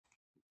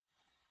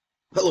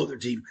Hello there,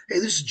 team. Hey,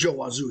 this is Joe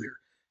Wazoo here.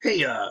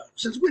 Hey,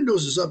 since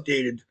Windows is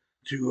updated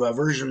to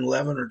version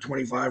 11 or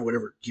 25,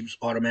 whatever it keeps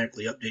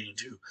automatically updating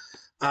to,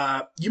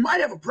 you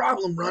might have a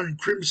problem running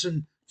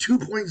Crimson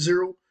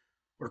 2.0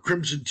 or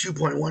Crimson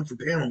 2.1 for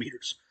panel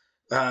meters.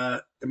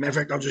 As a matter of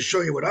fact, I'll just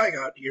show you what I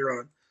got here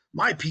on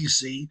my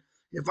PC.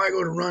 If I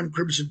go to run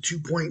Crimson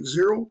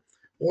 2.0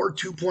 or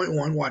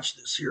 2.1, watch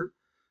this here.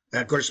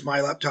 And of course,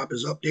 my laptop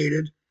is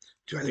updated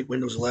to, I think,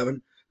 Windows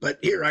 11. But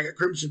here, I got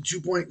Crimson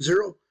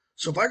 2.0.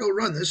 So if I go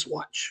run this,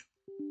 watch.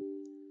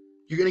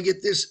 You're going to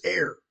get this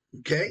error,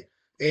 okay?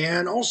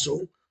 And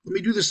also, let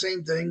me do the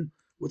same thing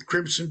with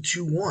Crimson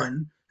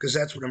 2.1, because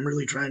that's what I'm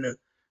really trying to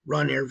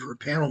run here for a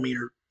panel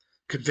meter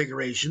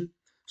configuration.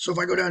 So if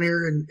I go down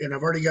here and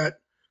I've already got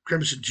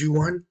Crimson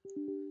 2.1,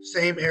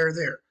 same error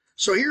there.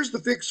 So here's the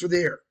fix for the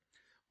error.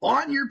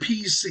 On your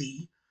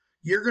PC,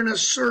 you're going to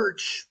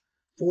search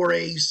for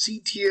a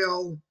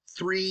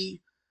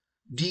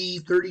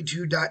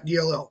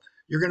ctl3d32.dll.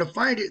 You're going to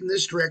find it in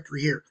this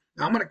directory here.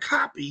 Now I'm going to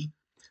copy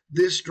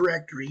this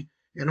directory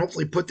and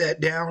hopefully put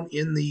that down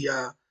in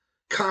the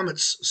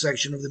comments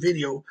section of the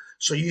video.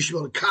 So you should be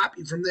able to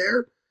copy from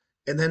there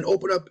and then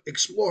open up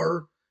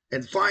Explorer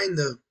and find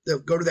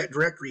go to that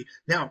directory.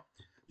 Now,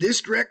 this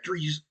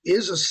directory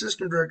is a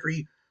system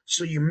directory,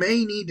 so you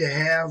may need to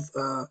have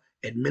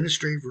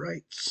administrative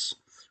rights,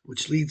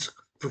 which leads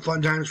for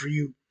fun times for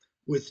you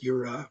with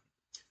your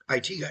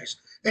IT guys.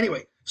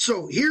 Anyway,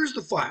 so here's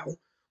the file.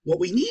 What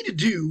we need to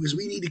do is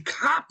we need to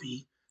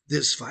copy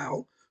this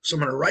file. So I'm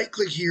going to right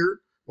click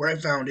here where I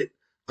found it.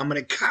 I'm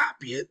going to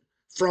copy it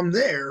from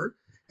there.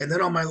 And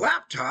then on my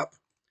laptop,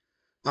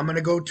 I'm going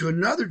to go to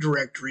another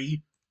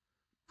directory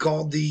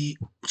called the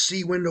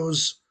C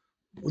Windows,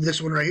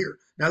 this one right here.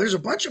 Now there's a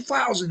bunch of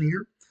files in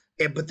here,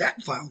 but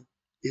that file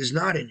is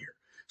not in here.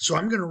 So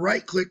I'm going to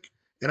right click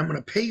and I'm going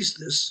to paste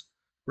this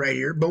right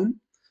here.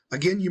 Boom.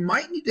 Again, you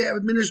might need to have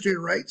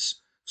administrative rights.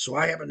 So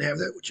I happen to have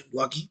that, which I'm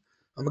lucky.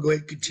 I'm going to go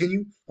ahead and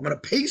continue. I'm going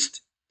to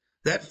paste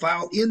that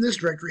file in this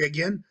directory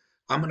again.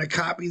 I'm going to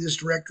copy this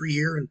directory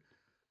here and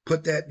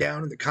put that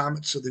down in the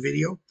comments of the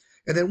video.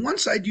 And then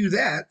once I do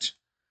that,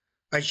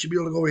 I should be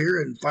able to go over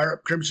here and fire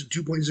up Crimson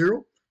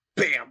 2.0.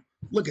 Bam!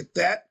 Look at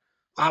that.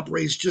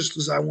 Operates just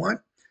as I want.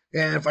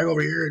 And if I go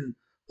over here and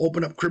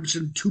open up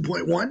Crimson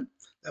 2.1,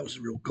 that was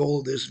the real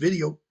goal of this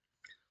video.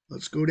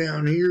 Let's go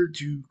down here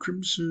to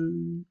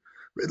Crimson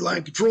Red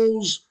Line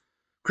Controls,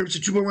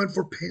 Crimson 2.1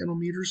 for panel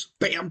meters.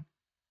 Bam!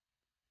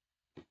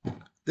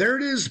 There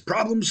it is.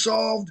 Problem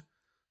solved.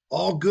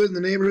 All good in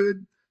the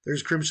neighborhood.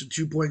 There's Crimson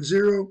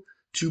 2.0,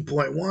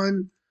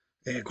 2.1.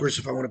 And of course,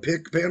 if I want to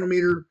pick a panel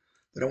meter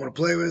that I want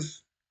to play with,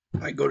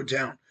 I go to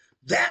town.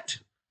 That,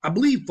 I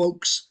believe,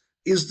 folks,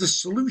 is the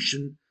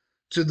solution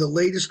to the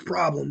latest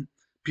problem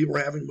people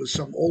are having with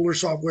some older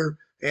software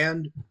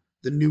and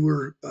the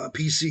newer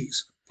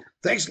PCs.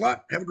 Thanks a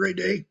lot. Have a great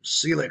day.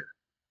 See you later.